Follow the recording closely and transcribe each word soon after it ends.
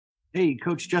Hey,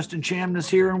 Coach Justin Chamness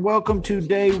here, and welcome to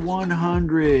day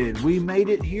 100. We made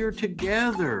it here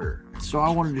together. So I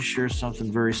wanted to share something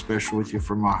very special with you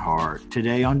from my heart.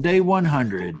 Today on day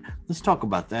 100, let's talk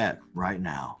about that right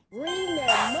now.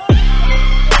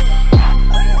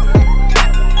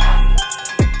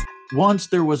 Once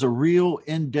there was a real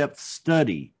in-depth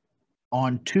study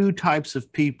on two types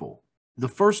of people. The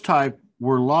first type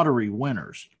were lottery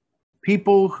winners.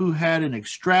 People who had an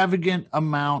extravagant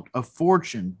amount of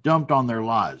fortune dumped on their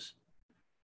lives.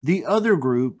 The other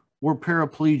group were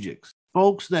paraplegics,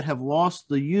 folks that have lost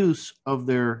the use of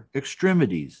their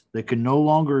extremities. They can no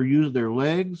longer use their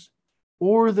legs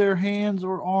or their hands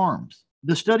or arms.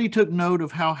 The study took note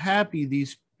of how happy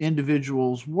these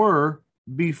individuals were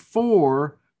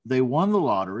before they won the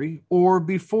lottery or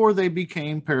before they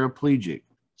became paraplegic.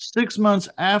 6 months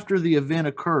after the event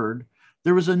occurred,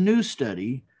 there was a new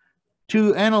study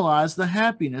to analyze the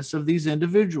happiness of these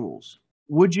individuals.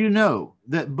 Would you know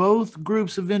that both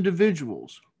groups of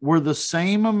individuals were the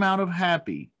same amount of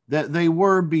happy that they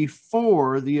were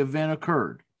before the event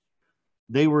occurred?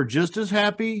 They were just as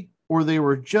happy or they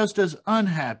were just as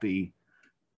unhappy,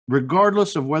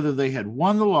 regardless of whether they had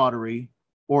won the lottery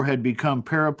or had become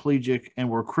paraplegic and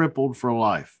were crippled for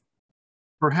life.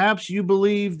 Perhaps you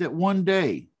believe that one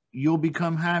day you'll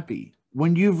become happy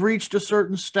when you've reached a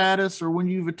certain status or when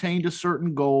you've attained a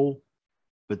certain goal,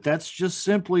 but that's just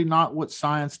simply not what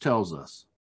science tells us.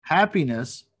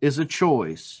 Happiness is a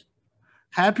choice.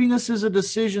 Happiness is a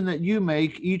decision that you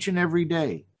make each and every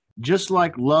day, just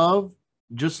like love,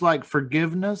 just like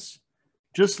forgiveness,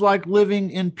 just like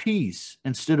living in peace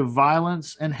instead of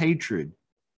violence and hatred.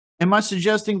 Am I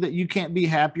suggesting that you can't be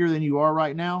happier than you are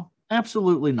right now?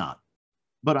 Absolutely not.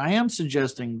 But I am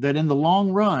suggesting that in the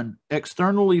long run,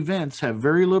 external events have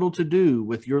very little to do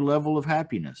with your level of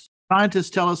happiness. Scientists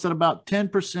tell us that about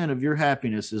 10% of your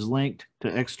happiness is linked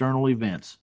to external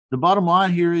events. The bottom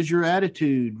line here is your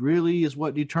attitude really is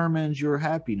what determines your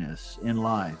happiness in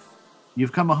life.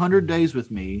 You've come 100 days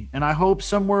with me, and I hope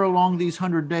somewhere along these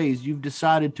 100 days you've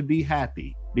decided to be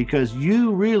happy, because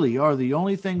you really are the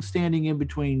only thing standing in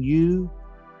between you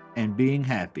and being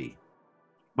happy.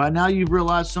 By now, you've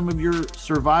realized some of your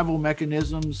survival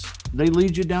mechanisms, they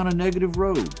lead you down a negative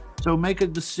road. So make a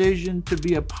decision to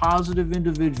be a positive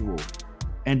individual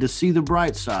and to see the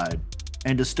bright side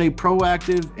and to stay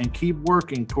proactive and keep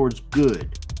working towards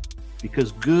good,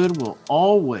 because good will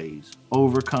always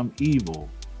overcome evil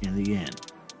in the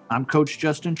end. I'm Coach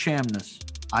Justin Chamness.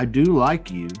 I do like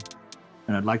you,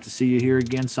 and I'd like to see you here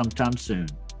again sometime soon.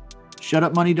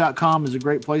 ShutUpMoney.com is a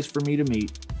great place for me to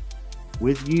meet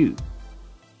with you,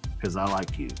 because I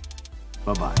like you.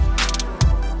 Bye-bye.